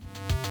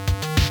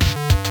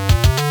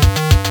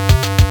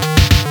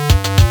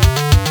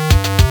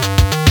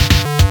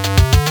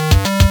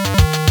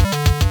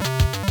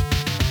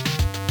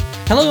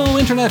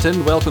Internet,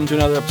 and welcome to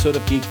another episode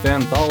of Geek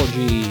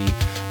Fanthology.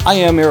 I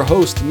am your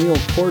host, Neil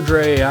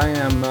Cordray. I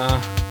am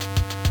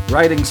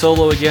riding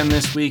solo again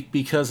this week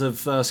because of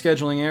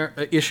scheduling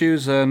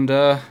issues, and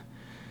I'm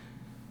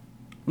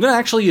going to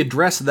actually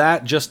address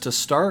that just to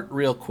start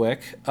real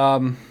quick.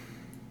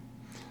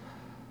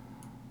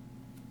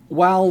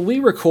 While we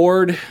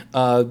record,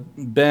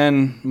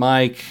 Ben,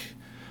 Mike,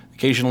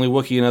 occasionally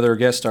Wookie, and other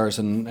guest stars,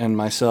 and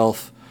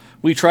myself,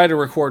 we try to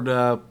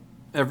record.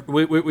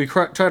 We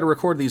try to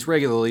record these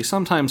regularly.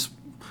 Sometimes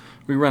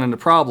we run into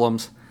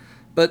problems,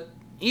 but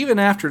even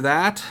after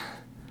that,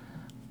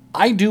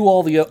 I do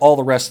all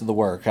the rest of the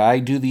work. I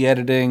do the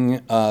editing,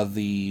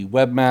 the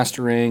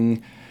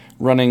webmastering,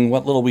 running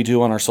what little we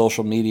do on our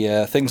social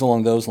media, things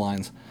along those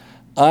lines.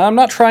 I'm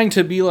not trying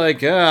to be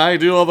like, I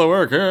do all the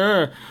work,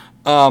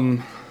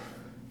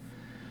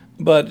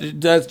 but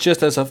that's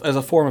just as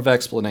a form of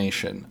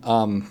explanation.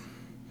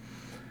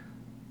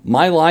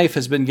 My life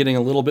has been getting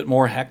a little bit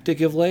more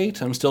hectic of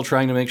late. I'm still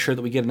trying to make sure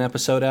that we get an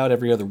episode out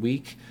every other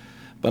week,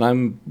 but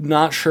I'm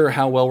not sure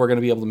how well we're going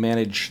to be able to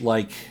manage,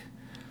 like,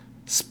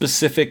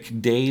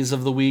 specific days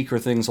of the week or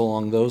things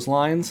along those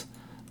lines,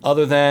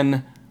 other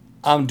than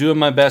I'm doing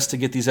my best to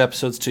get these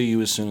episodes to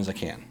you as soon as I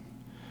can.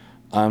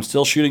 I'm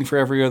still shooting for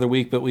every other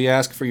week, but we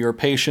ask for your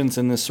patience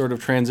in this sort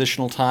of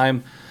transitional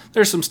time.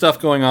 There's some stuff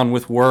going on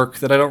with work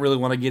that I don't really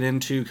want to get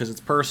into because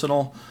it's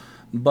personal,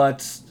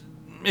 but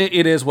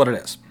it is what it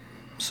is.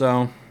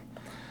 So,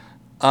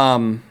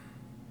 thank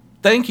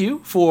you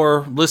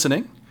for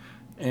listening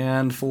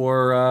and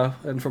for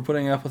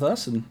putting up with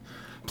us. And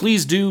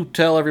please do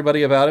tell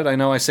everybody about it. I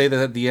know I say that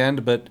at the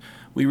end, but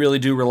we really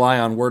do rely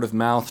on word of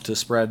mouth to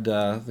spread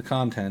the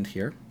content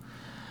here.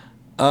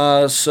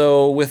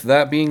 So with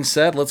that being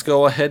said, let's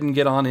go ahead and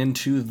get on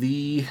into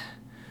the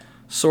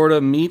sort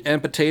of meat and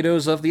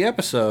potatoes of the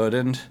episode.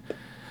 And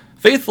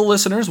faithful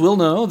listeners will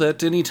know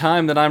that any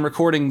time that I'm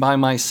recording by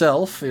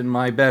myself in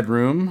my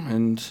bedroom,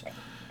 and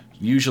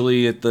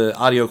usually the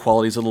audio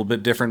quality is a little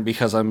bit different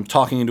because I'm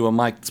talking into a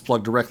mic that's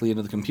plugged directly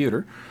into the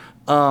computer.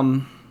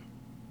 When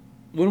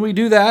we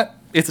do that,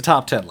 it's a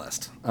top 10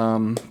 list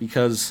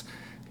because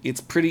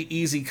it's pretty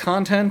easy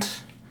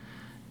content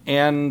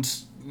and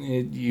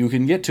you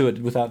can get to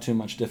it without too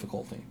much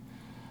difficulty.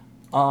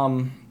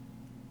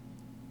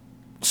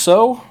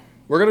 So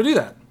we're going to do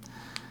that.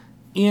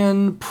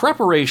 In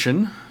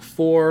preparation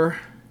for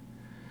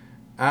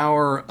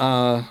our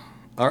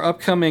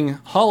upcoming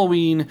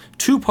Halloween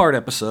 2-part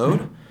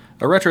episode,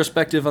 a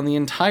retrospective on the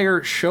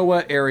entire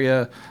Showa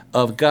area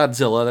of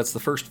Godzilla, that's the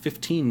first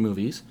 15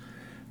 movies,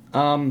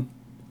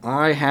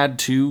 I had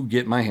to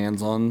get my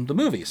hands on the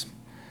movies,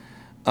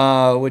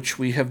 which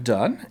we have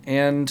done,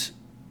 and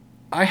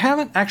I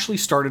haven't actually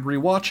started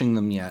rewatching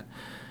them yet,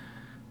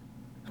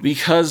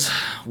 because,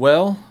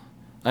 well,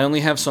 I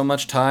only have so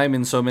much time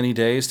in so many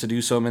days to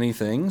do so many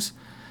things,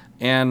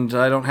 and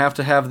I don't have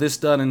to have this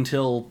done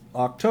until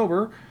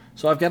October,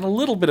 so I've got a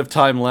little bit of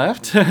time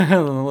left,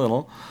 a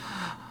little.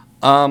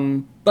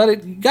 But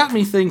it got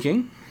me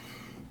thinking,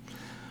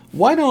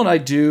 why don't I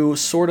do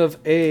sort of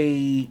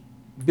a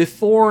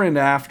before and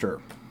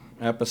after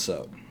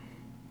episode?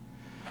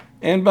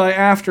 And by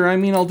after, I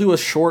mean I'll do a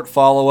short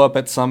follow-up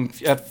at some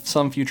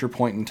future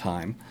point in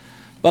time.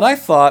 But I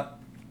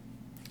thought,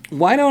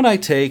 why don't I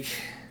take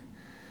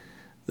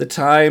the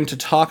time to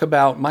talk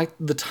about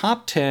the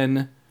top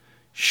 10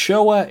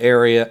 Showa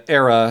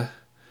era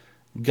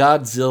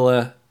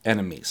Godzilla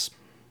enemies.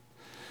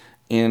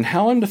 And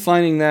how I'm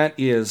defining that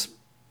is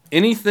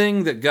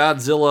anything that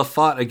Godzilla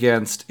fought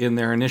against in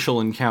their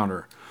initial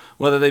encounter,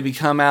 whether they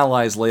become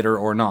allies later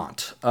or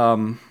not.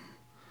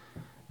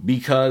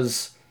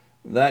 Because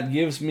that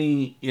gives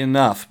me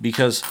enough.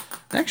 Because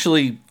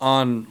actually,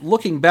 on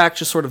looking back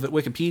just sort of at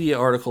Wikipedia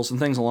articles and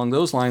things along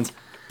those lines,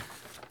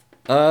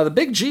 the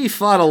Big G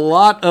fought a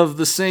lot of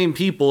the same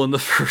people in the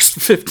first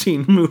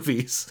 15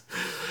 movies.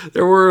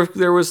 There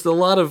was a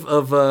lot of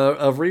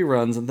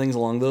reruns and things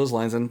along those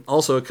lines, and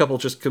also a couple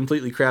just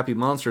completely crappy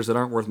monsters that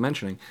aren't worth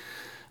mentioning.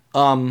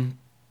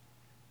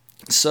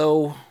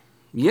 So,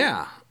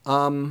 yeah.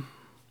 I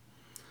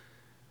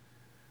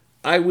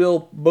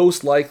will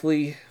most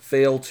likely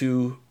fail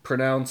to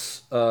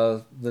pronounce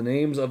the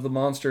names of the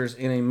monsters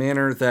in a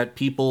manner that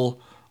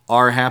people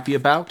are happy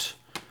about.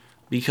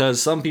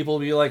 Because some people will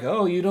be like,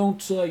 oh, you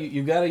don't,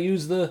 you got to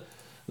use the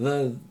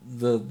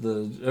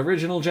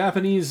original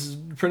Japanese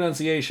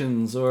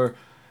pronunciations, or,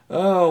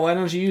 oh, why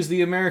don't you use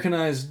the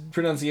Americanized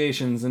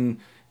pronunciations? And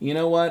you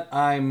know what?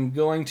 I'm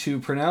going to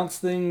pronounce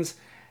things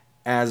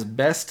as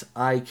best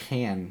I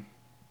can.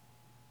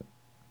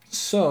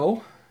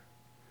 So,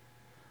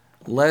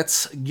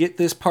 let's get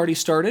this party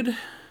started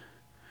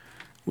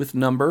with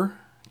number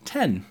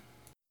 10.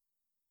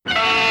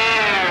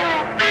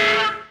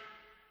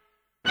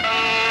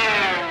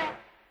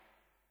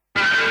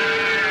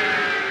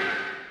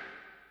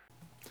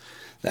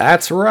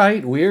 That's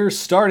right, we're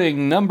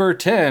starting number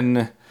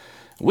 10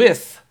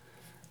 with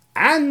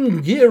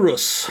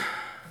Anguirus,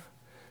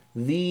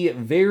 the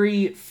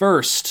very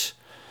first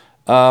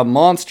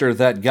monster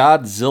that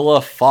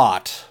Godzilla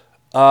fought.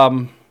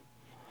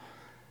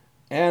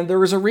 And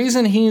there is a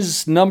reason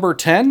he's number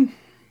 10,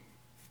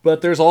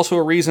 but there's also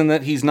a reason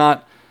that he's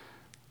not,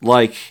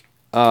 there's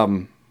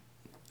a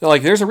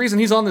reason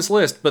he's on this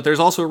list, but there's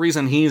also a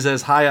reason he's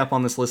as high up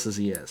on this list as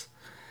he is.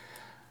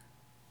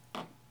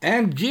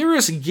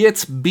 Anguirus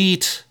gets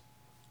beat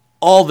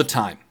all the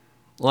time.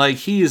 Like,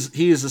 he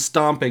is a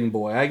stomping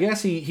boy. I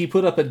guess he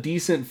put up a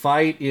decent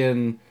fight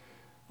in,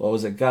 what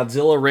was it,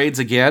 Godzilla Raids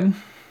Again?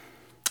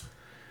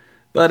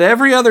 But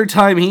every other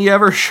time he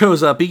ever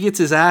shows up, he gets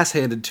his ass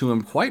handed to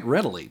him quite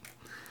readily.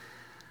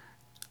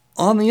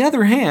 On the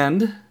other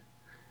hand,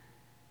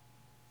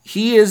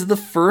 he is the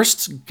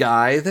first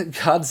guy that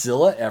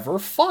Godzilla ever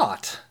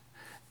fought.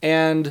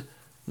 And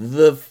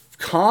the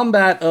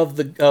combat of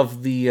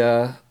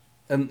the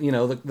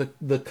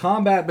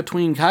combat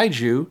between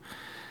kaiju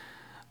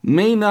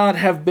may not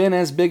have been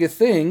as big a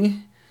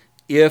thing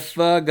if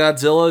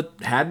Godzilla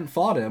hadn't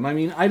fought him. I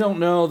mean, I don't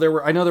know.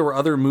 I know there were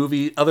other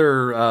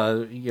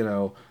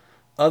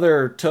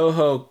other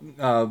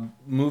Toho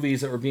movies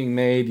that were being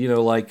made.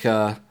 Like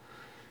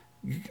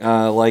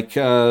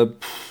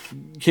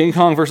King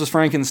Kong versus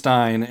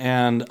Frankenstein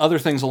and other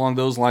things along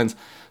those lines.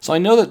 So I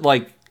know that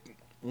like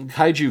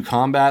kaiju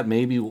combat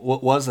maybe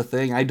was a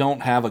thing. I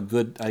don't have a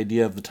good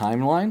idea of the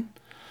timeline.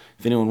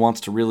 If anyone wants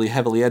to really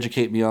heavily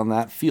educate me on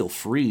that, feel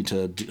free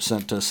to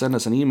send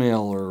us an email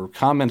or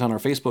comment on our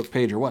Facebook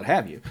page or what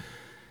have you.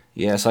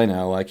 Yes, I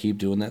know, I keep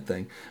doing that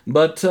thing.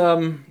 But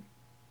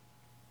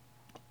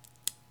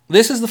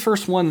this is the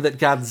first one that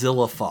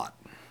Godzilla fought.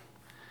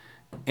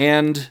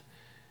 And,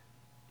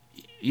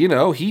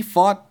 he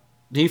fought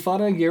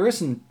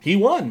Anguirus and he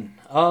won.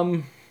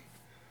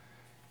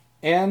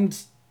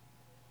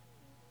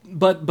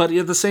 But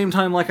at the same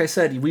time, like I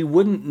said, we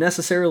wouldn't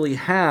necessarily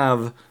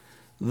have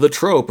the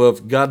trope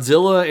of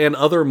Godzilla and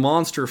other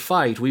monster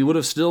fight. We would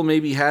have still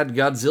maybe had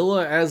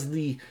Godzilla as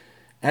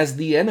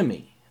the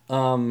enemy,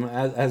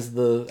 as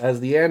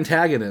the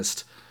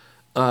antagonist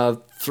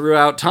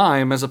throughout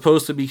time, as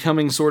opposed to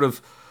becoming sort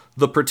of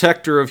the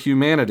protector of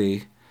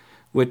humanity.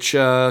 Which,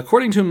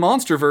 according to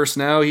MonsterVerse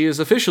now, he is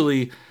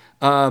officially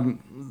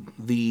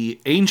the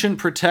ancient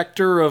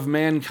protector of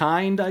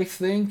mankind. I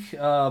think.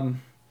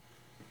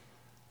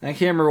 I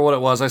can't remember what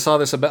it was. I saw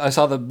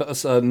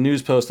the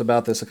news post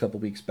about this a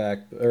week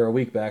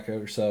back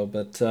or so.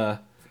 But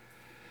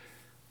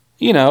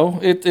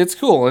it's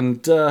cool,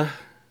 and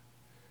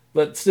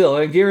but still,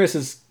 Anguirus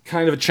is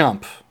kind of a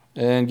chump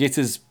and gets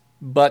his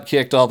butt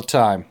kicked all the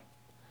time.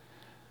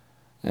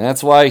 And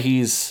that's why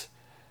he's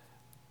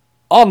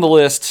on the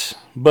list,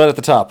 but at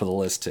the top of the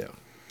list too.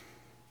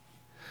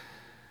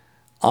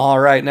 All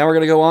right, now we're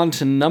going to go on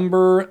to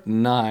number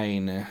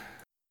 9.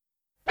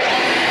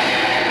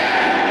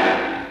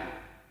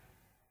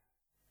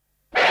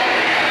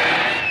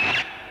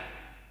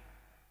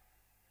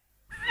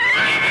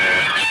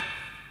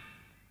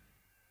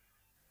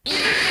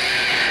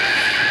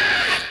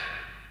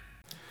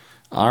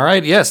 All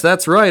right, yes,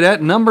 that's right.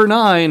 At number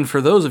 9,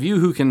 for those of you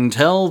who can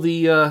tell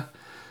the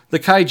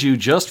kaiju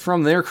just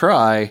from their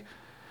cry,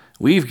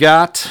 we've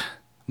got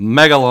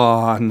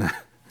Megalon.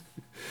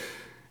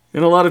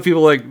 And a lot of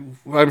people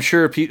I'm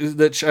sure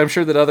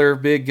that other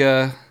big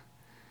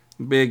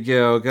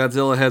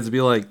Godzilla heads would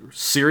be like,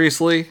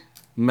 seriously,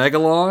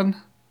 Megalon,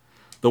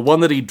 the one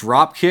that he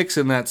drop kicks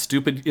in that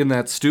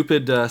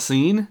stupid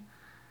scene.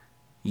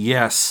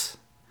 Yes.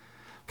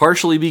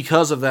 Partially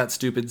because of that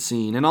stupid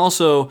scene, and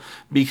also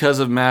because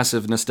of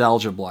massive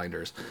nostalgia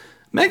blinders.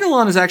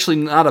 Megalon is actually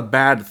not a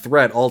bad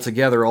threat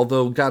altogether,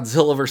 although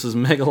Godzilla vs.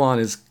 Megalon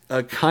is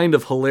a kind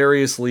of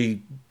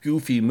hilariously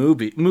goofy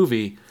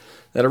movie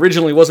that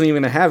originally wasn't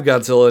even going to have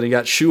Godzilla, and he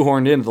got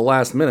shoehorned in at the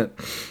last minute.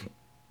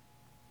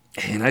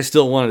 And I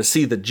still wanted to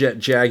see the Jet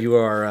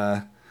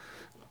Jaguar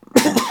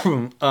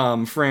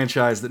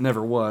franchise that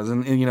never was,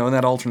 and in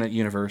that alternate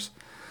universe.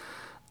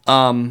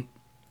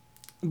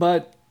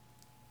 But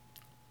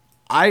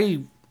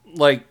I,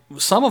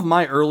 some of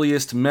my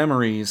earliest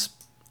memories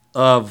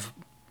of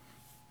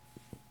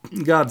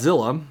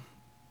Godzilla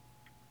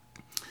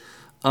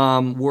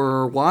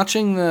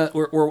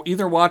were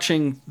either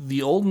watching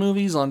the old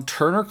movies on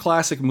Turner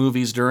Classic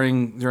Movies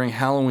during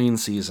Halloween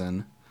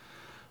season,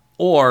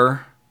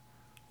 or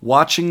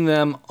watching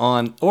them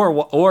on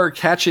or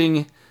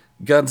catching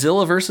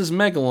Godzilla vs.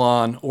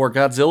 Megalon or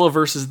Godzilla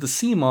vs. the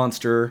Sea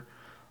Monster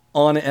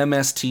on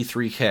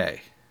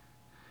MST3K.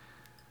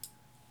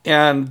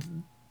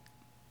 And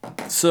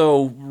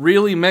so,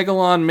 really,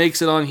 Megalon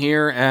makes it on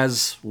here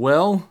as,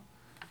 well,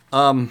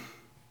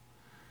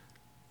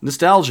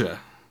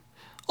 nostalgia.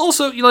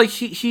 Also,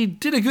 he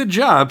did a good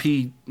job.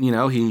 He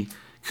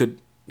could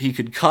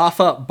cough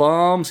up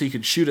bombs. He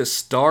could shoot a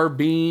star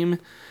beam.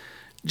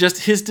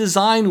 Just his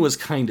design was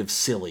kind of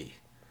silly.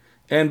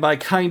 And by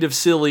kind of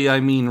silly, I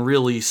mean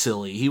really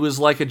silly. He was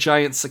like a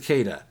giant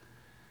cicada.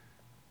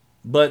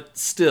 But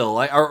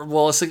still,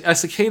 a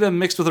cicada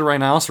mixed with a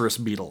rhinoceros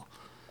beetle.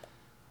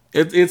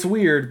 It's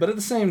weird, but at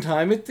the same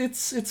time,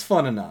 it's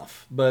fun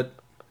enough. But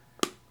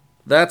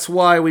that's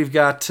why we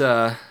got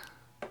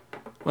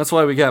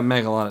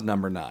Megalon at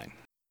number 9.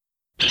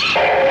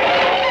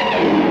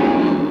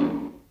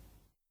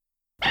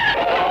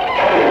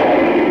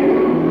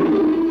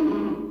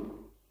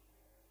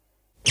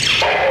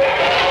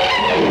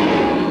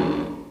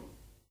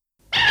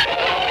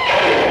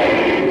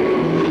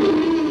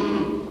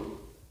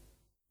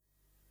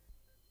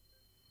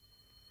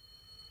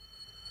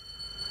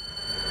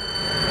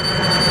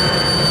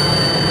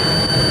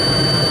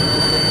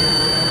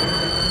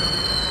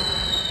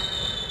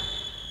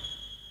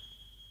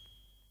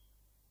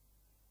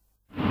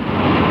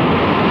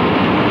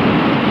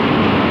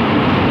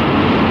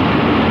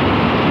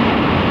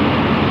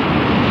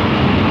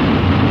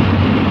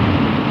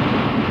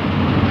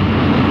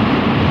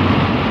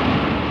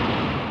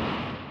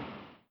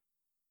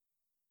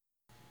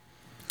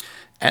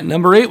 At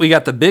number 8, we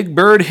got the big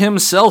bird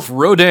himself,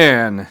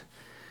 Rodan.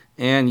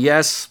 And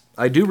yes,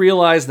 I do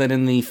realize that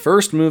in the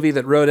first movie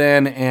that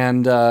Rodan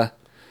and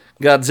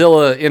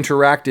Godzilla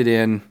interacted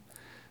in,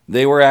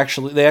 they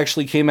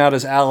actually came out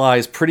as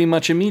allies pretty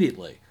much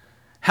immediately.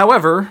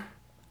 However,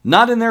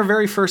 not in their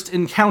very first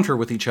encounter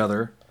with each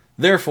other.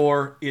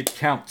 Therefore, it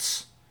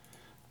counts.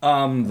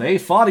 They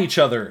fought each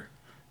other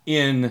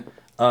in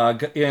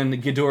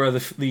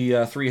Ghidorah,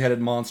 the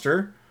three-headed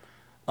monster.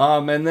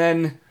 And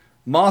then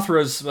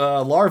Mothra's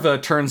larva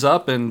turns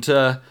up and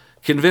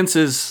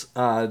convinces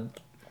the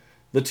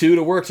two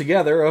to work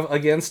together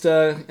against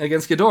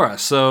Ghidorah.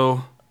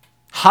 So,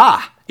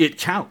 it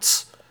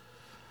counts.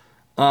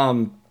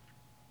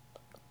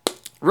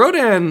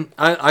 Rodan,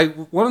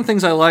 one of the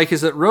things I like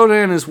is that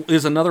Rodan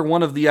is another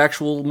one of the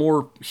actual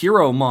more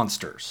hero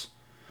monsters.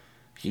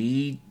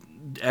 He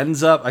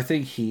ends up,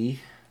 to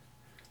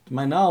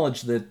my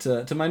knowledge, it's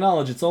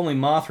only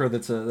Mothra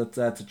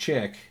that's a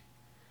chick.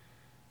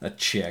 A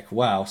chick.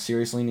 Wow,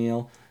 seriously,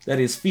 Neil? That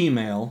is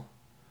female.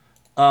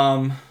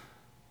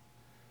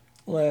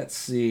 Let's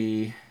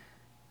see.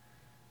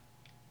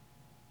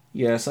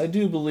 Yes, I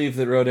do believe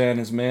that Rodan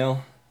is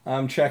male.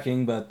 I'm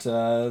checking, but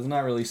it's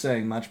not really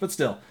saying much, but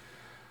still.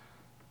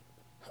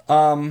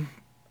 I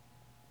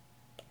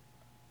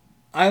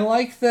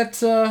like that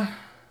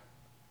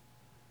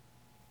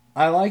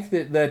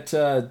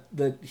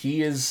that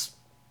he is,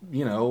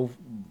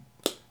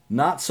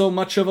 not so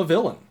much of a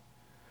villain.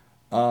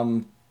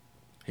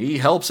 He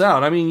helps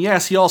out. I mean,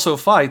 yes, he also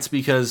fights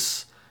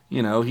because,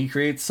 he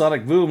creates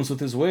sonic booms with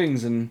his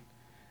wings and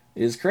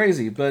is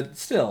crazy, but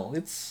still,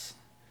 it's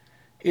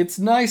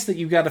nice that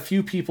you've got a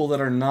few people that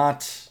are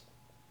not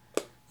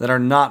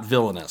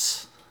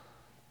villainous.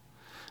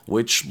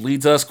 Which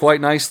leads us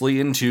quite nicely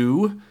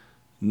into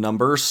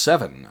number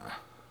 7.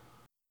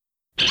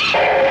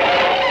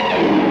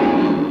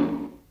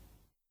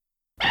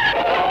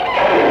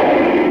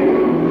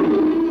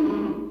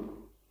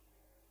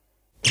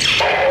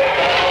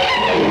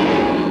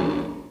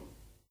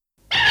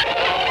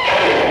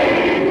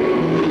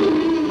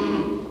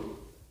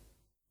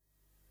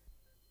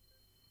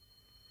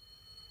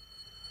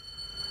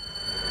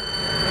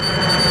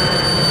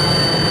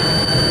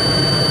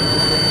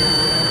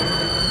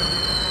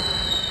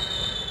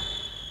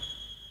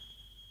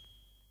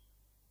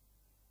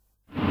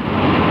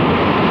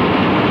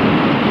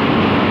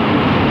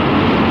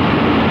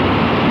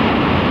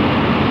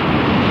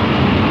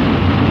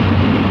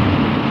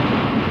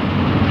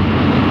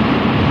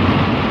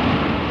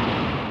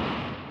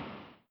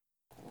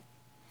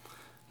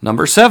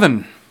 Number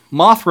 7,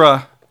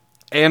 Mothra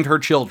and her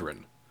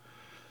children.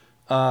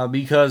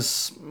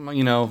 Because,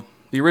 the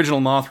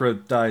original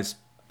Mothra dies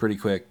pretty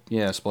quick.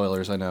 Yeah,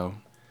 spoilers, I know.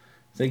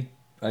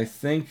 I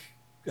think,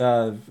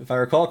 if I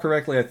recall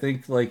correctly,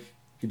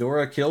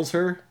 Ghidorah kills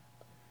her.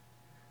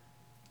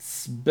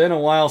 It's been a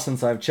while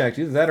since I've checked.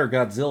 Either that or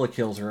Godzilla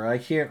kills her. I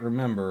can't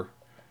remember.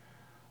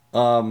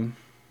 But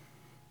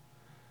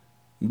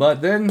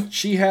then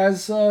she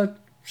has her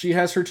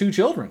 2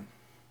 children.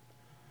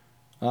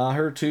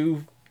 Her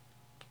true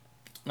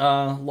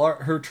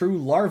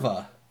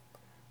larva.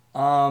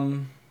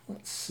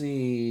 Let's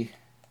see.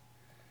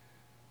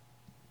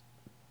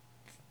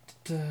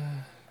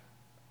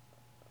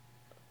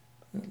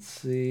 Let's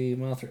see.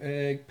 Mothra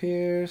egg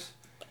pairs.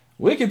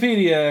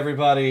 Wikipedia,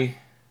 everybody.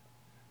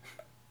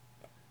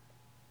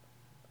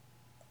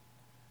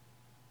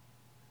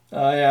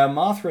 Yeah,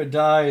 Mothra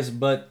dies,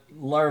 but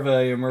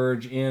larvae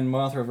emerge in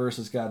Mothra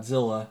vs.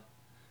 Godzilla.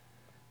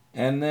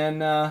 And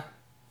then,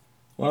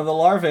 one of the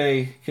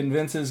larvae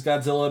convinces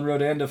Godzilla and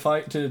Rodan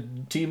to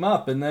team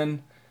up, and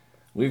then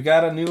we've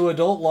got a new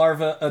adult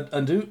larva,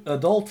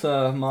 adult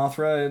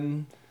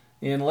Mothra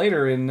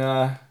later in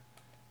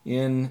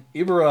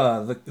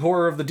Ibara, the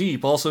Horror of the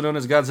Deep, also known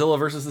as Godzilla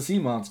vs. the Sea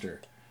Monster.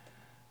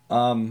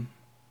 And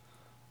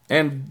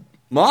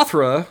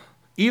Mothra,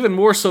 even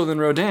more so than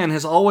Rodan,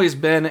 has always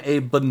been a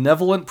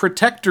benevolent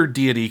protector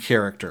deity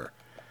character,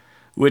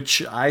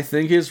 which I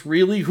think is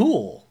really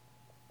cool.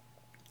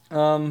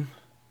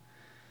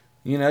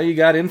 You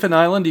got Infant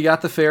Island, you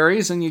got the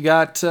fairies, and you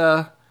got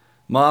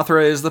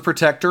Mothra is the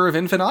protector of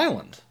Infant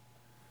Island.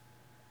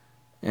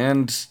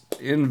 And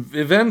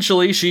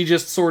eventually she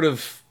just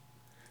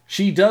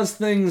she does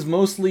things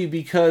mostly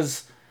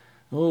because,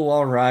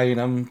 all right,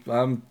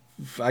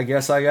 I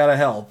guess I gotta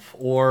help.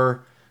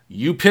 Or,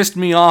 you pissed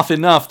me off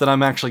enough that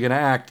I'm actually gonna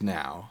act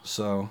now.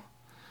 So,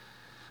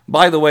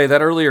 by the way,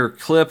 that earlier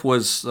clip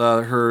was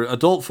her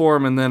adult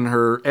form and then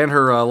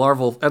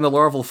the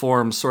larval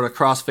forms sort of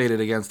crossfaded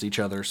against each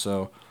other.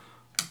 So,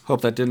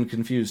 hope that didn't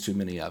confuse too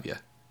many of you.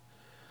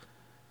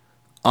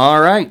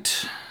 All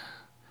right,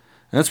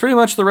 that's pretty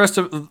much the rest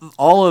of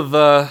all of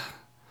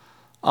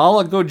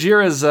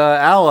Gojira's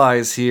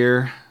allies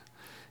here.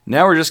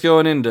 Now we're just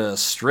going into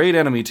straight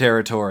enemy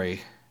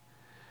territory.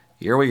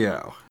 Here we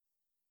go.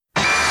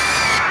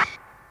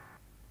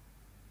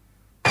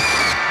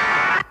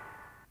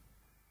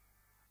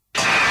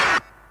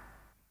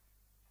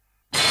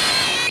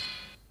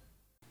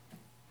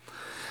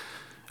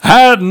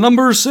 At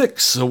number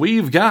 6,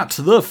 we've got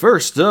the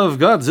first of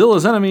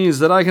Godzilla's enemies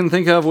that I can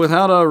think of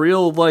without a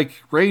real,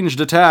 ranged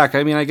attack.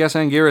 I mean, I guess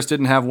Anguirus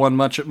didn't have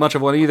much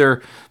of one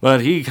either, but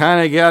he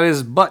kind of got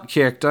his butt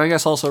kicked. I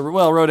guess also,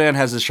 Rodan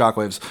has his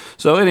shockwaves.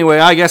 So anyway,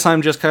 I guess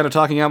I'm just kind of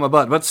talking out my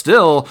butt. But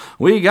still,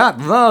 we got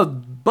the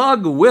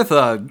bug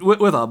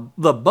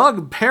the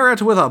bug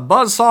parrot with a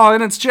buzzsaw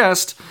in its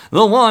chest,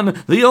 the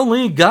one, the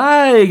only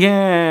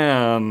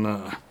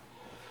Gigan.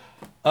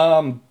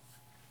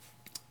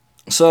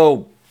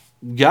 So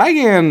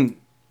Gigan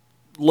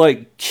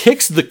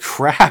kicks the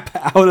crap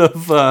out of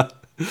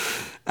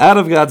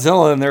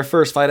Godzilla in their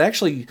first fight.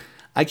 Actually,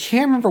 I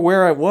can't remember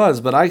where I was,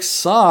 but I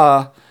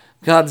saw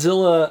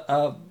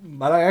Godzilla.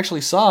 But I actually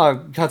saw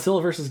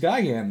Godzilla versus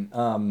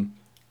Gigan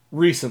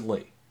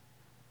recently.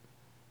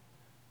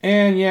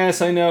 And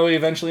yes, I know he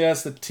eventually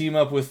has to team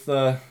up with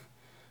King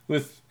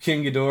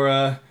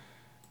Ghidorah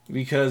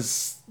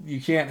because you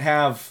can't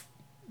have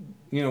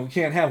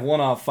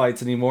one-off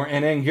fights anymore.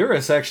 And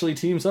Anguirus actually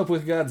teams up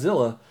with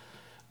Godzilla.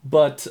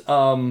 But,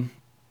 oh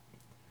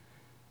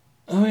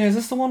yeah, is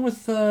this the one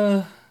with,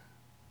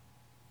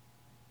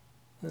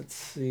 let's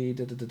see,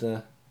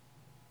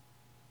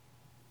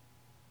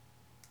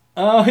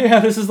 Oh yeah,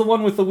 this is the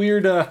one with the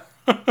weird, the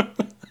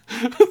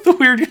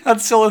weird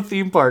Godzilla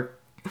theme park.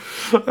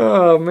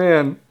 Oh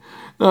man.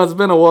 No, it's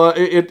been a while.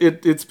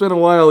 It's been a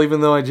while,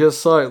 even though I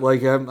just saw it.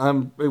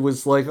 It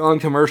was on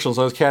commercials.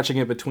 I was catching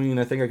it between.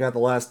 I think I got the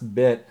last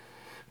bit,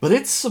 but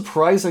it's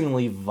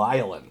surprisingly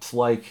violent.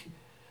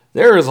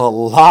 There is a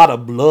lot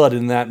of blood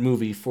in that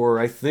movie for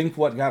I think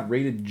what got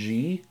rated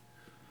G.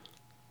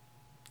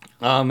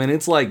 And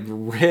it's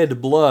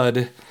red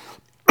blood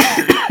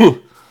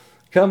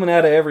coming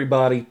out of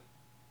everybody.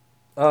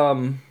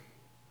 And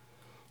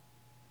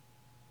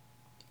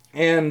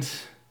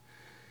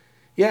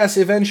yes,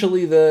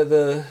 eventually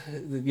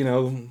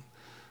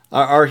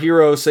our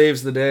hero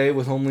saves the day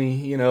with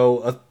only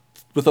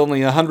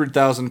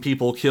 100,000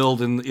 people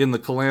killed in the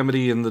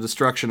calamity and the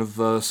destruction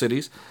of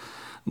cities.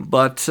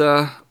 But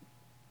I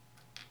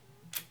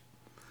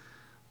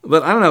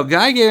don't know,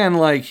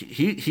 Gigan,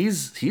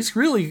 he's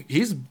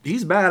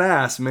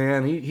badass,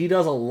 man. He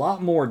does a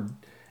lot more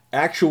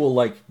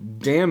actual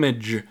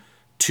damage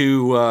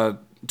to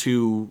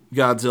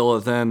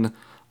Godzilla than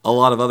a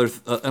lot of other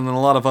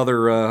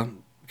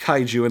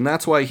kaiju, and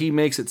that's why he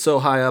makes it so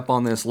high up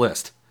on this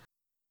list.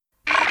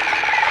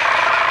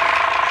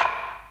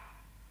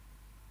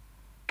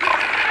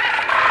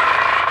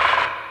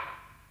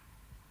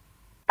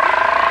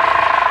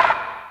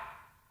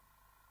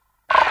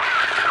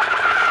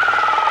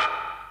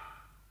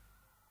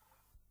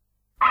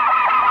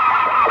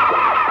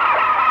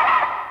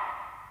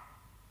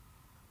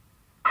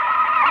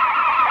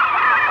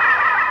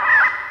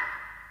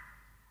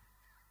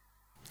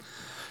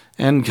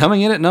 And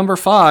coming in at number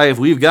 5,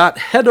 we've got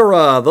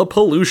Hedorah, the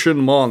pollution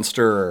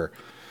monster.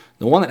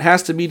 The one that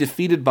has to be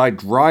defeated by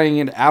drying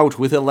it out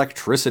with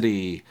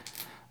electricity.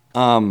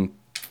 One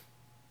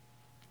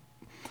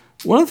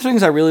of the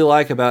things I really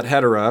like about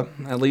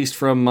Hedorah, at least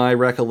from my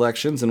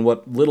recollections and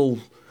what little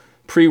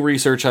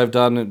pre-research I've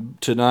done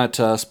to not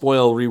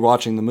spoil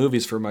rewatching the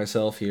movies for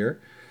myself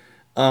here,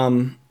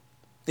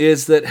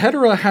 is that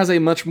Hedorah has a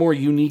much more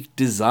unique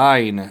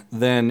design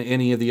than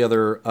any of the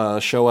other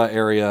Showa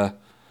area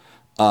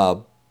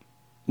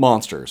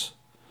monsters.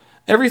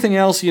 Everything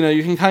else,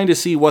 you can kind of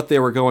see what they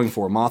were going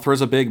for. Mothra's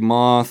a big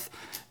moth,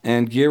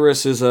 and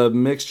Anguirus is a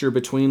mixture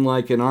between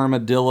an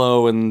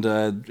armadillo and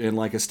a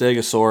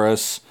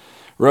stegosaurus.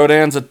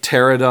 Rodan's a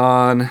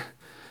pterodon.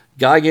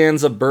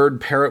 Gigan's a bird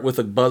parrot with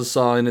a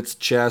buzzsaw in its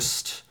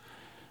chest.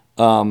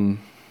 Ghidorah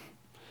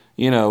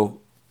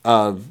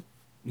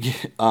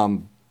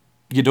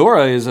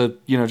is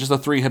just a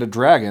three-headed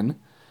dragon.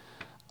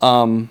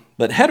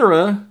 But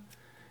Hedorah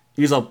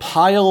is a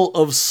pile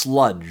of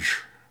sludge.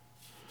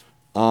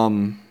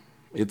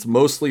 It's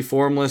mostly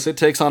formless. It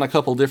takes on a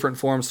couple different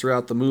forms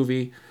throughout the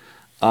movie,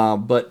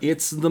 but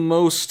it's the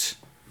most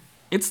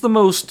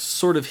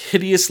sort of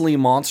hideously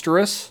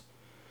monstrous,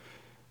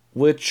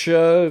 which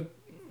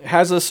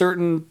has a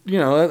certain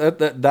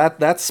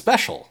that's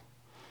special.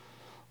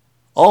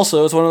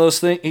 Also, it's one of those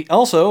things.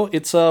 Also,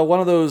 it's one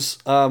of those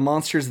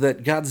monsters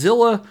that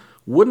Godzilla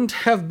wouldn't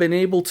have been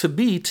able to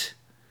beat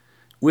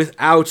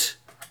without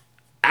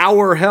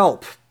our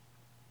help.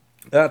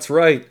 That's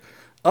right.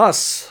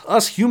 Us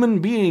human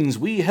beings,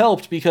 we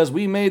helped because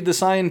we made the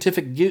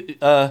scientific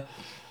that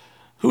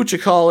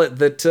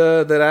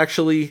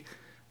actually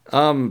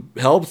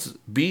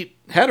helped beat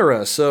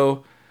Hedorah.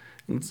 So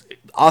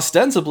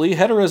ostensibly,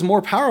 Hedorah is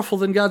more powerful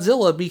than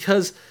Godzilla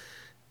because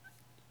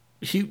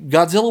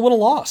Godzilla would have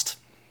lost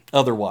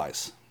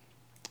otherwise.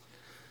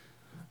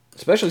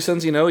 Especially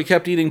since he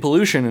kept eating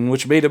pollution, and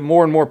which made him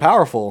more and more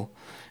powerful.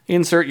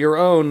 Insert your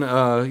own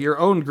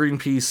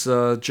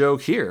Greenpeace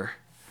joke here.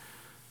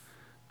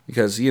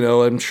 Because,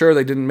 I'm sure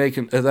they didn't make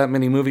that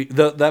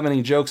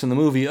many jokes in the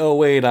movie. Oh,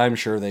 wait, I'm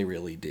sure they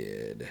really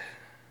did.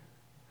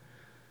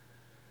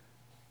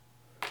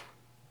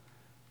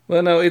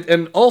 Well, no,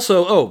 and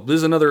also, this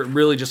is another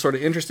really just sort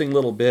of interesting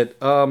little bit.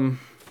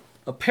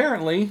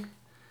 apparently,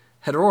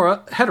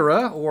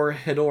 Hedorah, or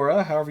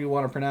Hedorah, however you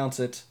want to pronounce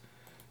it.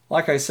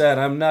 Like I said,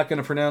 I'm not going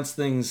to pronounce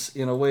things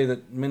in a way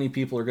that many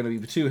people are going to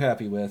be too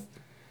happy with.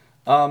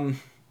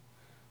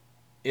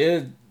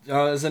 It,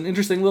 as an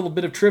interesting little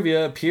bit of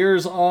trivia,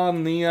 appears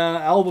on the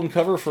album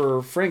cover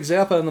for Frank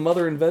Zappa and the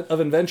Mother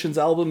of Invention's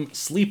album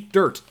Sleep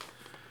Dirt.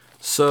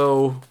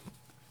 So,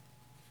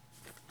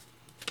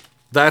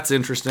 that's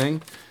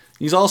interesting.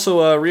 He's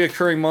also a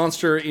reoccurring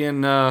monster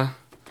in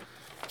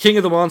King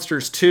of the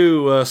Monsters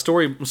 2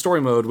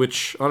 story mode,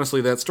 which,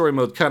 honestly, that story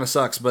mode kind of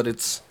sucks, but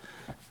it's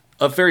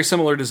a very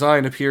similar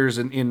design appears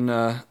in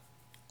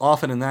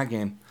often in that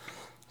game.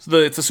 So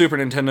it's a Super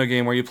Nintendo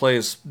game where you play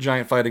as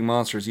giant fighting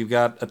monsters. You've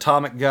got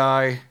Atomic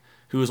Guy,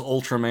 who is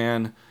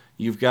Ultraman.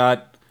 You've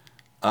got,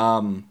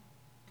 man,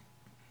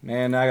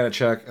 I gotta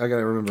check. I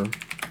gotta remember.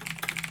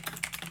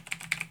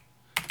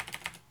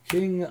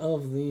 King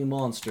of the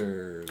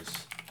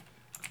Monsters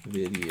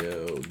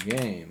video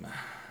game.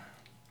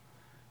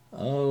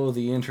 Oh,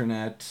 the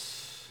internet.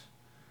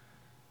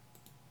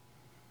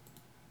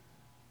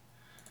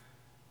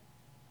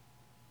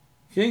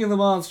 King of the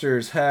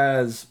Monsters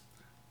has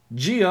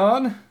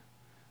Gion,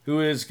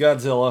 who is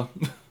Godzilla,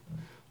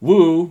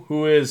 Wu,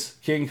 who is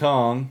King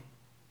Kong,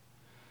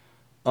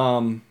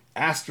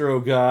 Astro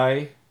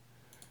Guy,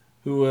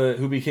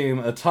 who became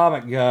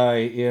Atomic Guy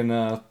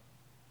in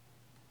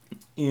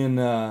in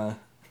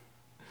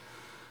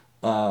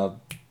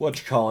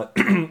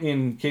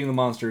King of the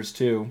Monsters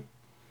 2.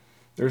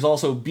 There's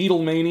also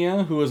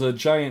Beetlemania, who is a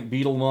giant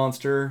beetle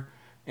monster,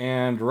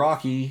 and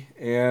Rocky,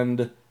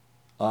 and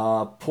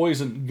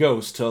Poison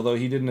Ghost, although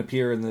he didn't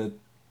appear in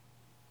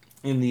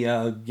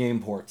the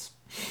game ports.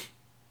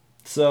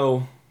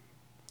 So,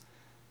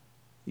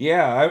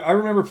 yeah, I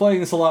remember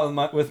playing this a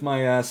lot with my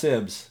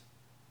Sibs.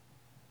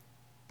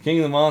 King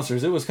of the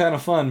Monsters. It was kind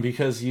of fun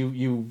because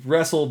you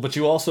wrestled, but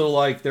you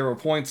also, there were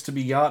points to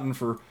be gotten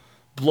for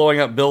blowing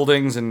up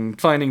buildings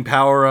and finding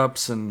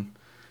power-ups and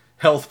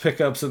health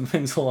pickups and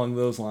things along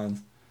those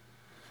lines.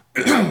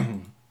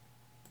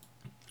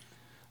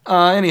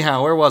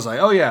 Anyhow, where was I?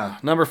 Oh yeah,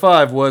 number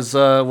 5 was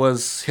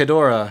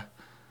Hedorah,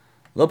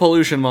 the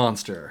pollution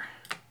monster.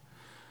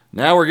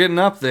 Now we're getting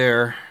up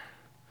there.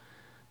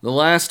 The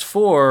last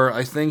 4,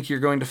 I think you're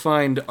going to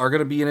find, are going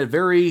to be in a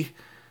very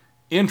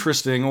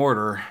interesting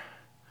order,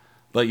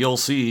 but you'll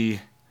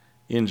see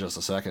in just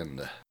a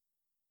second.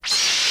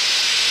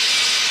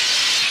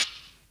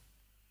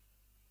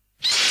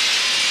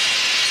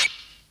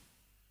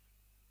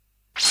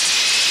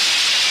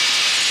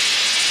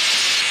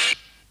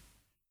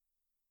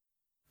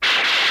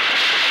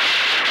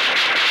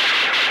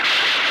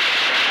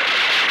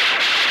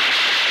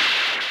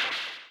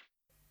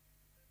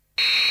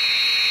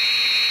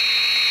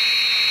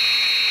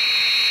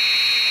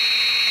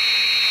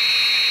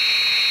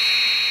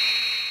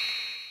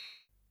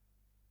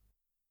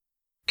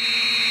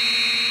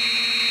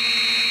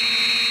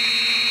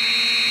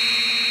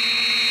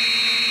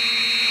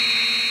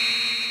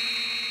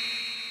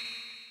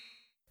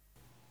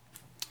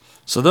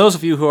 So those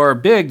of you who are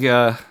big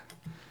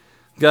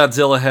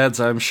Godzilla heads,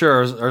 I'm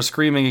sure, are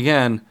screaming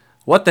again,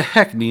 what the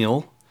heck,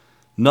 Neil?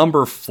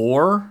 Number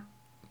 4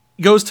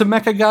 goes to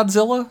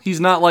Mechagodzilla? He's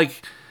not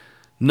like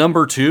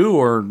number 2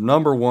 or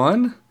number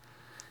 1?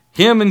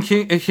 Him and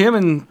King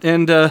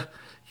Ghidorah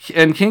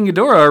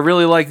are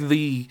really like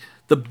the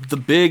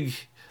big,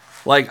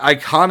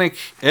 iconic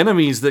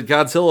enemies that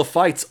Godzilla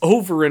fights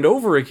over and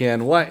over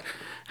again. Why?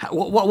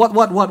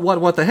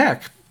 What the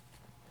heck?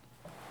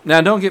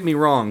 Now, don't get me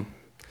wrong.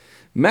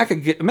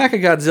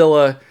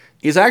 Mechagodzilla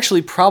is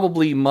actually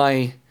probably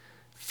my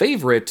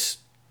favorite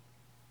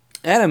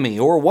enemy,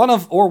 or one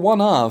of.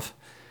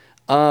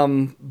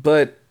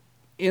 But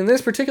in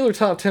this particular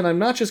top 10, I'm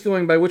not just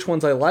going by which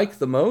ones I like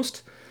the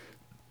most,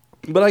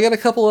 but I got a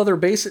couple other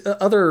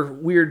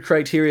weird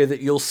criteria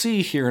that you'll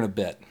see here in a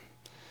bit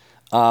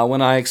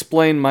when I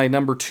explain my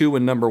number 2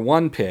 and number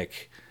 1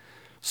 pick.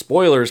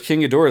 Spoilers: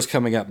 King Ghidorah is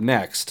coming up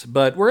next,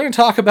 but we're going to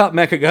talk about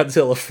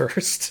Mechagodzilla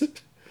first.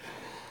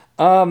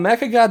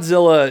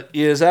 Mechagodzilla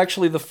is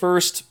actually the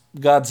first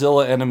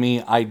Godzilla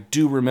enemy I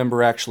do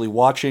remember actually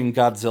watching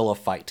Godzilla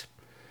fight.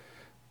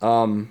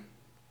 And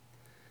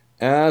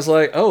I was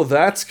like, oh,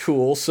 that's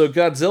cool. So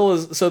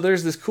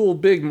there's this cool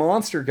big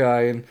monster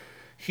guy, and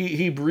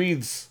he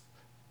breathes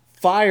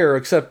fire,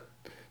 except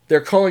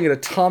they're calling it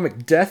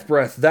atomic death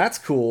breath. That's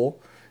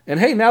cool. And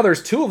hey, now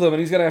there's 2 of them, and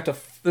he's gonna have to.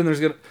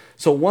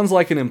 So one's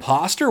like an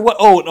imposter. What?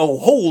 Oh,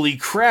 holy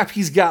crap!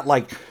 He's got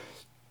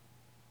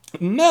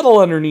metal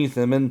underneath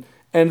him, and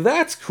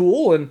that's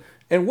cool, and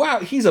wow,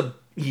 he's a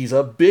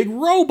big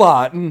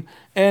robot, and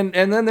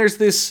then there's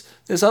this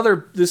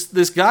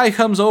guy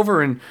comes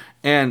over,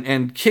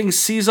 and King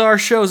Caesar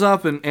shows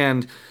up,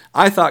 and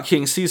I thought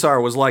King Caesar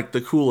was like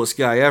the coolest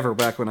guy ever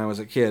back when I was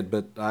a kid,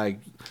 but I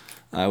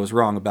was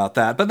wrong about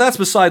that. But that's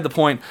beside the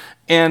point.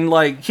 And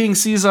King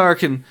Caesar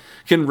can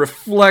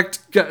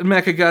reflect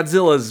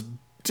Mechagodzilla's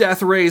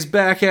death rays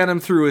back at him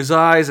through his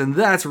eyes, and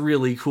that's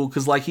really cool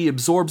because he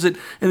absorbs it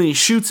and then he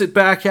shoots it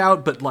back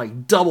out, but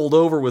doubled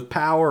over with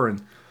power.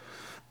 And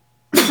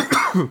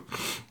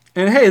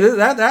And hey,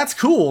 that's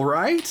cool,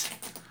 right?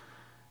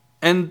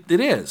 And it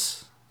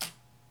is.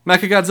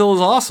 Mechagodzilla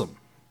is awesome.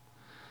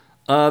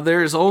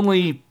 There's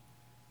only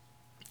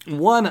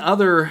one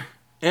other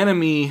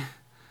enemy,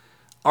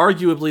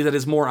 arguably, that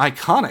is more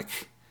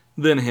iconic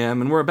than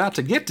him, and we're about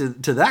to get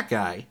to that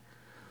guy.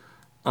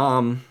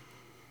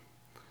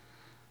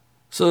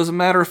 So as a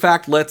matter of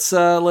fact, let's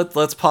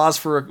pause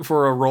for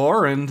a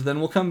roar, and then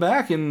we'll come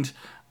back, and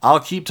I'll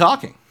keep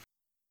talking.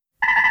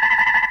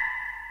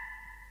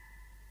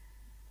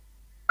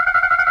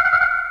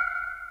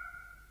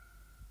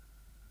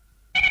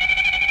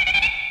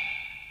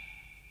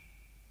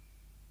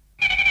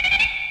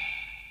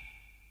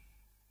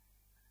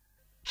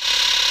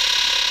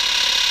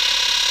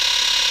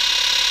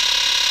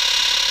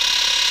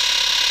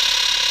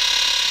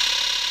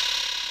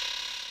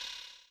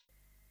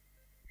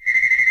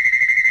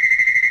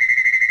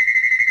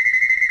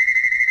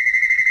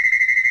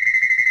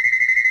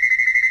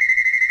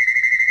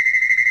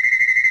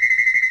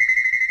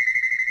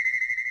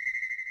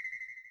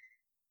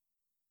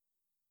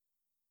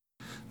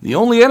 The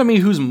only enemy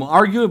who's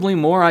arguably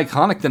more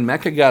iconic than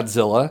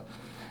Mechagodzilla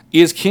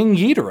is King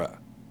Ghidorah,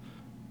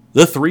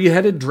 the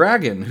three-headed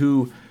dragon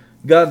who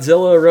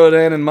Godzilla,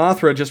 Rodan, and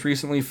Mothra just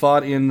recently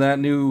fought in that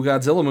new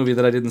Godzilla movie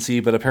that I didn't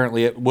see, but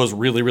apparently it was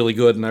really, really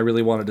good, and I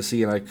really wanted to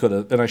see, and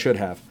I should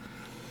have.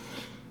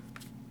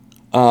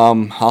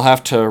 I'll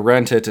have to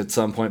rent it at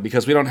some point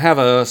because we don't have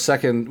a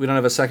second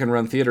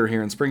run theater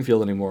here in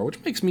Springfield anymore, which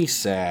makes me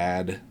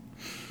sad.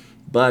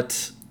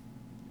 But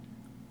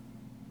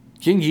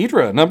King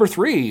Ghidorah, number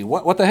 3.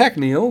 What the heck,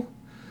 Neil?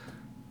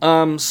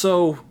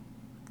 So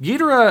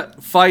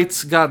Ghidorah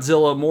fights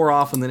Godzilla more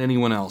often than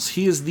anyone else.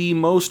 He is the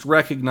most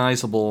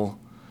recognizable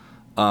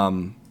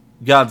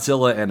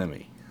Godzilla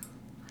enemy.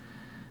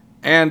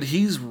 And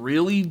he's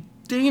really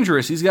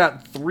dangerous. He's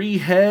got 3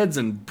 heads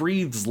and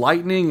breathes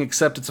lightning,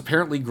 except it's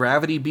apparently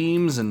gravity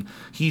beams, and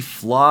he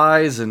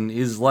flies and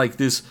is like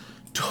this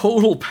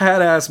total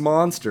badass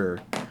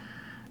monster.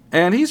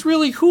 And he's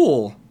really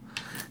cool.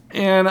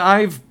 And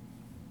I've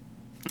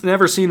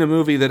never seen a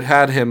movie that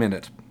had him in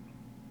it.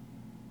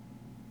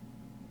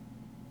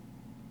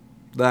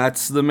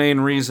 That's the main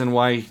reason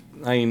why,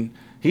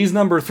 he's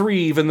number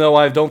 3, even though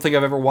I don't think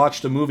I've ever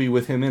watched a movie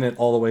with him in it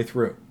all the way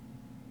through.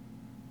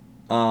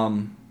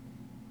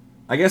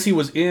 I guess he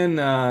was in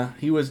Godzilla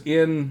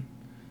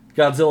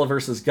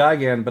vs.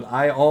 Gigan,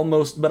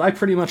 but I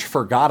pretty much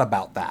forgot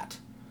about that.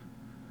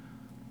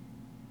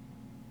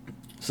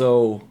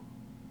 So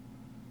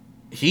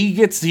he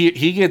gets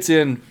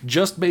in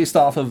just based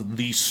off of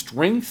the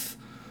strength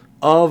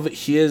of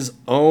his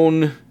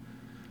own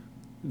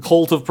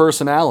cult of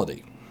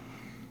personality.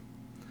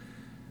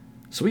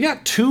 So we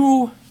got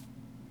two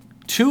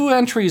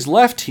entries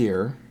left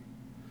here,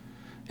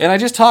 and I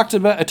just talked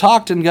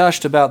and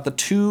gushed about the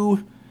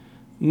 2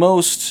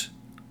 most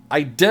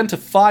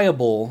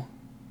identifiable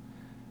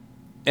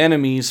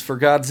enemies for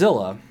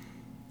Godzilla.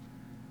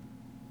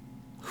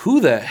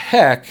 Who the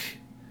heck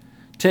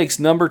takes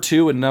number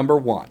 2 and number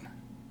 1?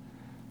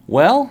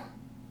 Well,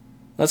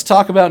 let's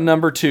talk about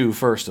number 2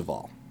 first of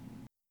all.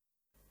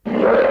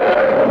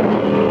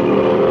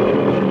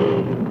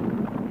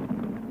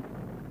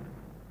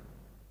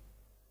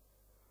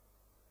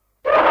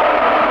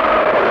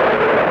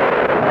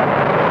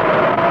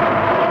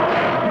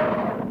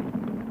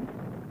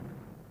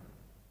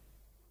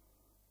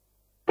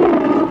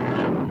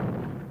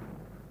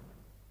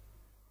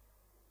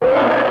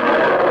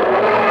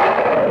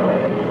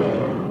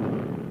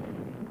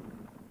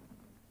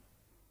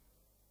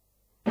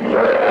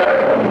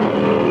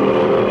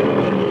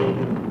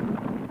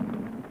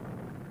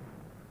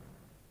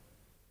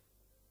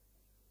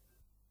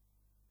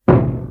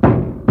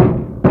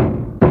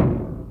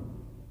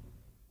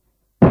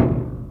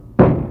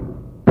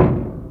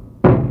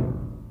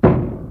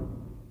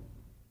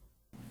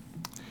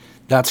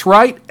 That's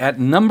right, at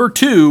number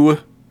 2,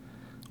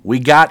 we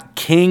got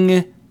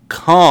King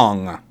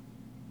Kong.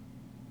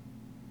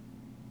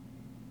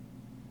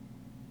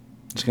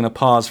 Just going to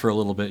pause for a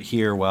little bit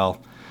here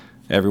while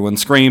everyone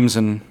screams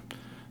and,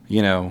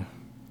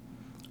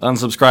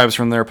 unsubscribes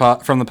from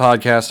the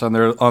podcast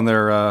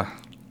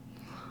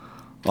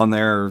on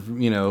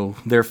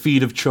their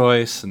feed of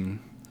choice, and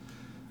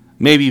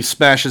maybe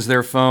smashes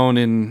their phone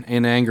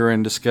in anger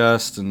and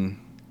disgust and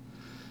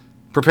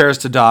prepares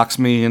to dox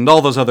me and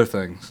all those other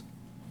things.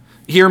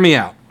 Hear me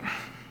out.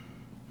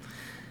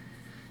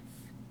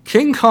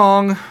 King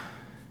Kong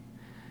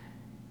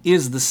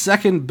is the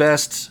second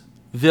best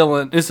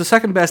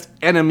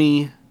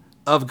enemy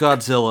of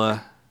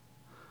Godzilla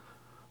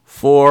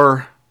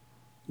for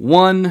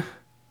one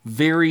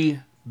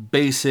very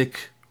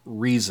basic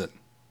reason.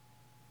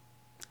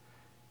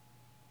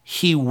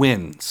 He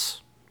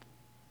wins.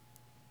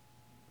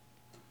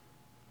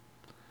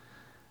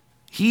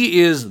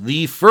 He is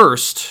the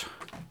first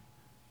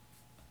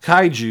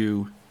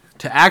kaiju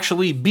to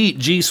actually beat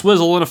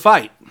G-Swizzle in a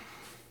fight.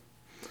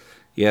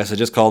 Yes, I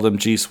just called him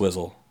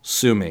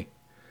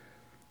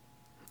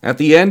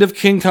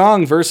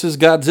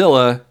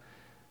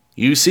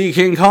you see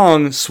King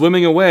Kong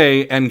swimming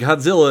away, and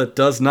Godzilla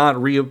does not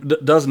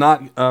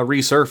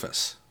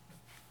resurface.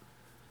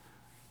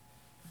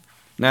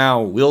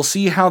 Now, we'll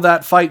see how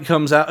that fight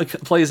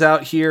plays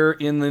out here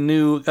in the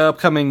new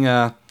upcoming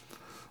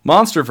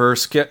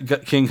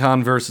MonsterVerse, King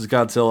Kong versus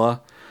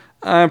Godzilla.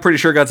 I'm pretty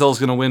sure Godzilla's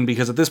going to win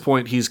because at this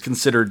point he's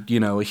considered,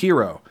 a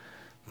hero.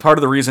 Part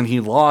of the reason he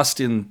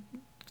lost in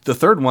the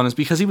third one is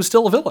because he was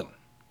still a villain.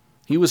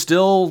 He was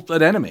still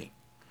an enemy.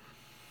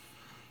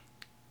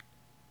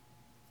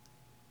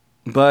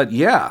 But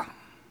yeah,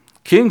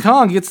 King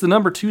Kong gets the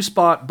number 2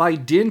 spot by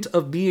dint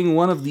of being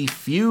one of the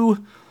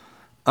few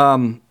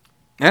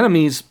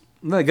enemies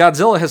that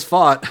Godzilla has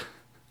fought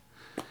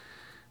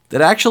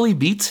that actually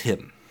beats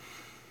him.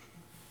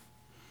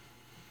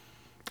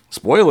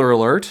 Spoiler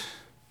alert,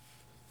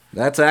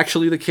 that's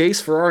actually the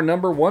case for our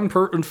number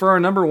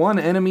one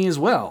enemy as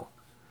well.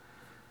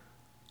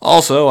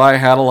 Also, I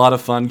had a lot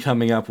of fun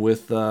coming up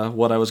with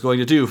what I was going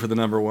to do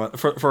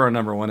for our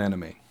number one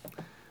enemy.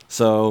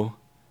 So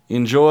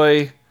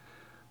enjoy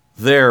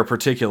their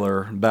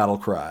particular battle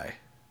cry.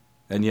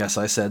 And yes,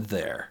 I said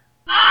there.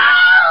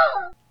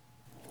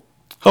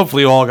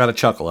 Hopefully you all got a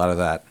chuckle out of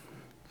that.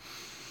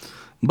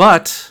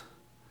 But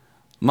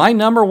my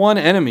number one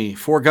enemy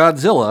for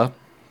Godzilla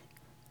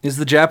is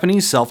the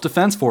Japanese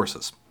Self-Defense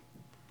Forces.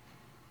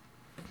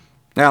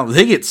 Now,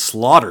 they get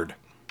slaughtered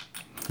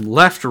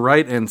left,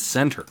 right, and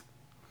center.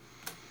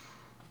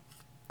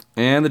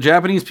 And the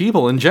Japanese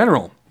people in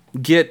general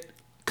get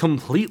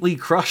completely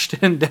crushed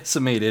and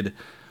decimated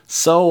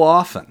so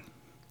often.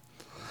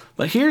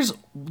 But here's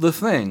the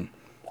thing.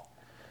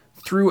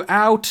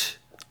 Throughout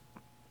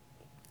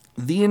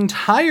the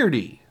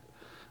entirety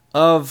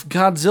of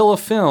Godzilla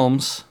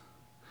films,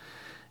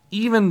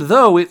 even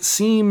though it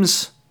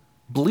seems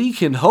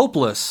bleak and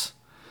hopeless,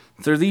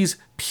 they're these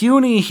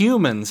puny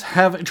humans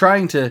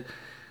trying to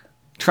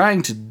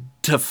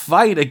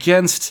fight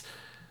against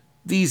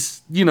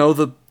these,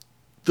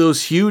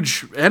 those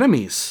huge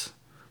enemies,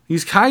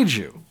 these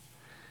kaiju.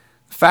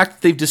 The fact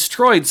that they've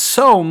destroyed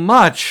so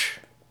much,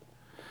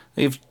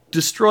 they've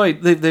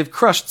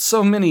crushed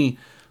so many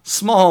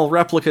small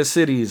replica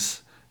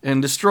cities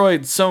and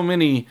destroyed so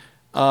many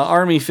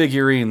army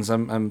figurines.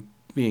 I'm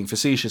being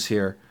facetious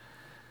here.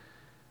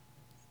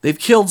 They've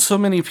killed so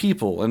many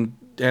people,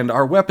 and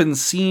our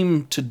weapons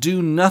seem to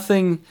do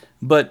nothing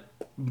but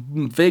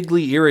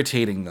vaguely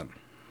irritating them.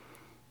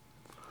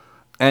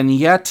 And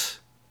yet,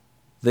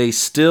 they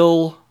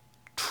still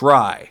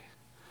try.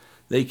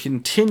 They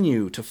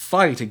continue to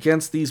fight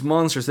against these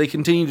monsters. They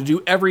continue to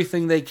do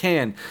everything they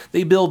can.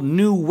 They build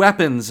new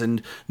weapons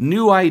and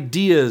new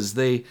ideas.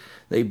 They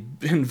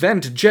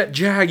invent Jet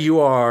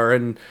Jaguar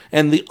and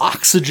the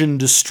oxygen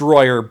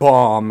destroyer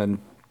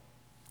bomb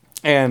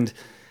and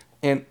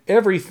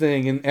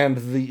everything. And in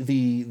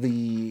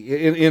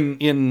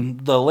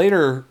the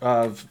later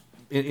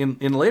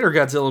in later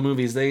Godzilla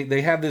movies,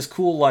 they have this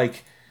cool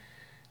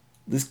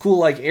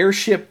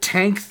airship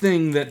tank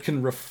thing that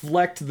can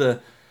reflect the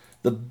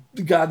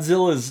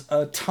Godzilla's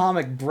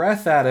atomic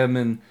breath at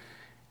him,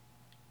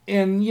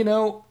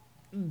 and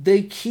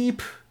they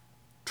keep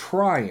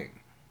trying.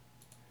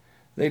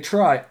 They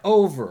try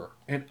over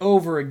and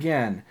over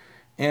again,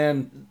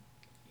 and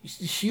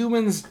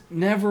humans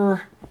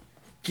never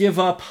give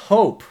up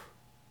hope.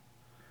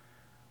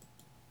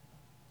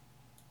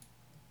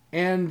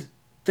 And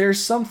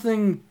there's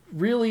something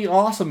really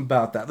awesome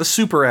about that. The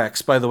Super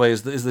X, by the way,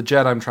 is the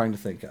jet I'm trying to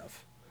think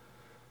of.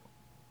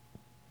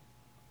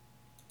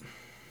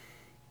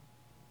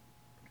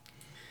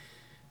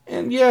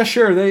 And yeah,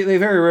 sure, they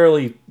very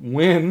rarely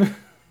win.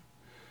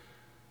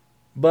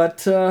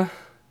 But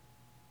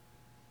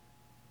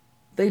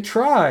they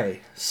try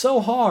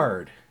so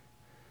hard.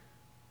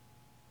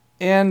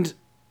 And,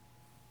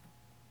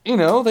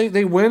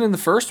 they win in the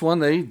first one.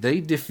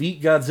 They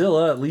defeat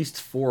Godzilla, at least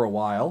for a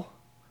while.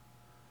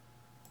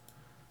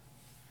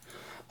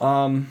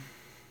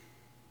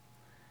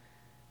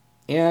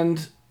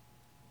 And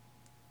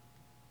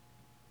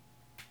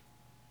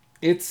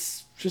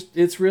it's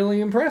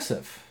really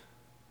impressive.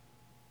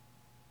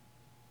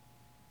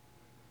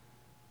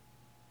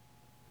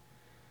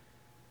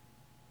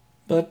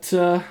 But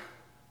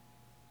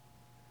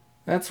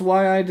that's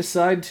why I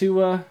decide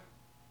to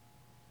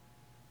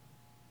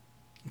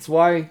that's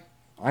why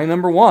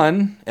number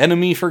one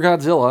enemy for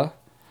Godzilla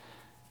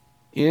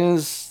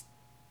is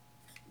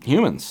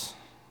humans.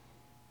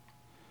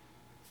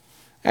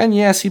 And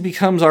yes, he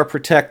becomes our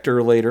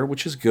protector later,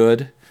 which is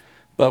good.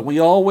 But we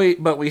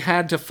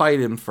had to fight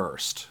him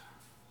first.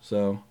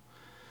 So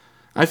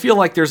I feel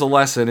like there's a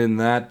lesson in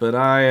that, but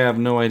I have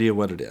no idea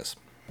what it is.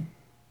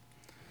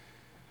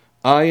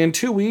 In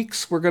 2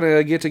 weeks, we're going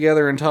to get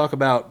together and talk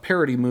about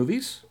parody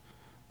movies.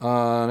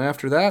 And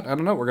after that, I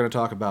don't know what we're going to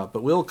talk about,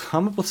 but we'll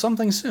come up with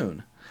something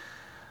soon.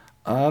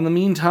 In the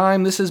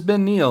meantime, this has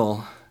been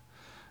Neil,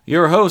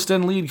 your host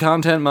and lead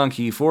content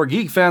monkey for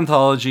Geek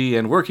Fanthology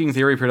and Working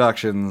Theory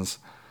Productions.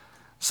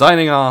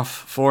 Signing off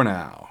for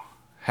now.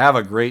 Have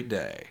a great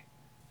day.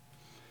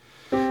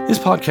 This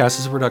podcast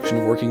is a production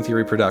of Working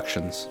Theory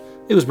Productions.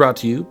 It was brought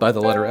to you by the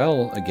letter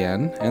L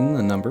again and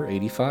the number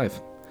 85.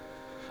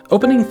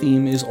 Opening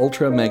theme is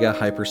Ultra Mega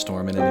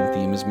Hyperstorm, and ending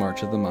theme is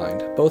March of the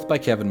Mind, both by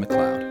Kevin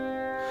MacLeod.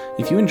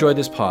 If you enjoyed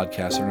this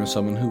podcast or know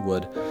someone who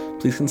would,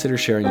 please consider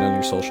sharing it on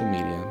your social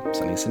media,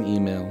 sending us an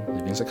email,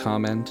 leaving us a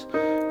comment,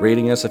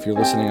 rating us if you're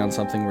listening on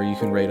something where you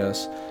can rate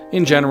us.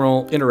 In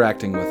general,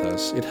 interacting with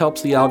us. It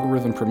helps the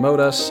algorithm promote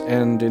us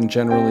and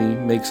generally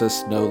lets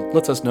us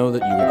know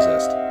that you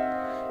exist.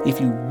 If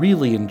you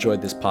really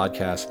enjoyed this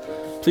podcast,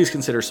 please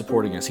consider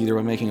supporting us either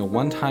by making a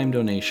one-time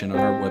donation on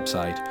our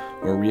website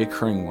or a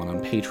reoccurring one on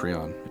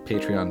Patreon at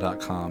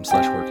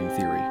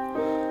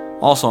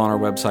patreon.com/workingtheory. Also on our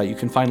website, you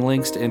can find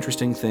links to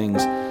interesting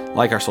things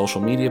like our social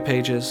media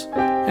pages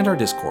and our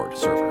Discord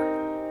server.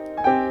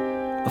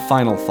 A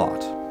final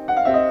thought.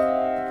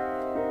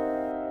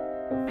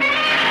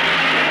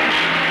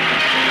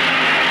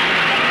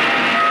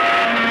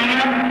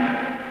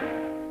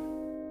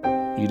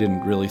 You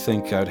didn't really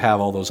think I'd have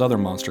all those other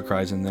monster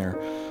cries in there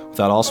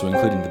without also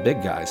including the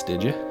big guys,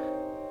 did you?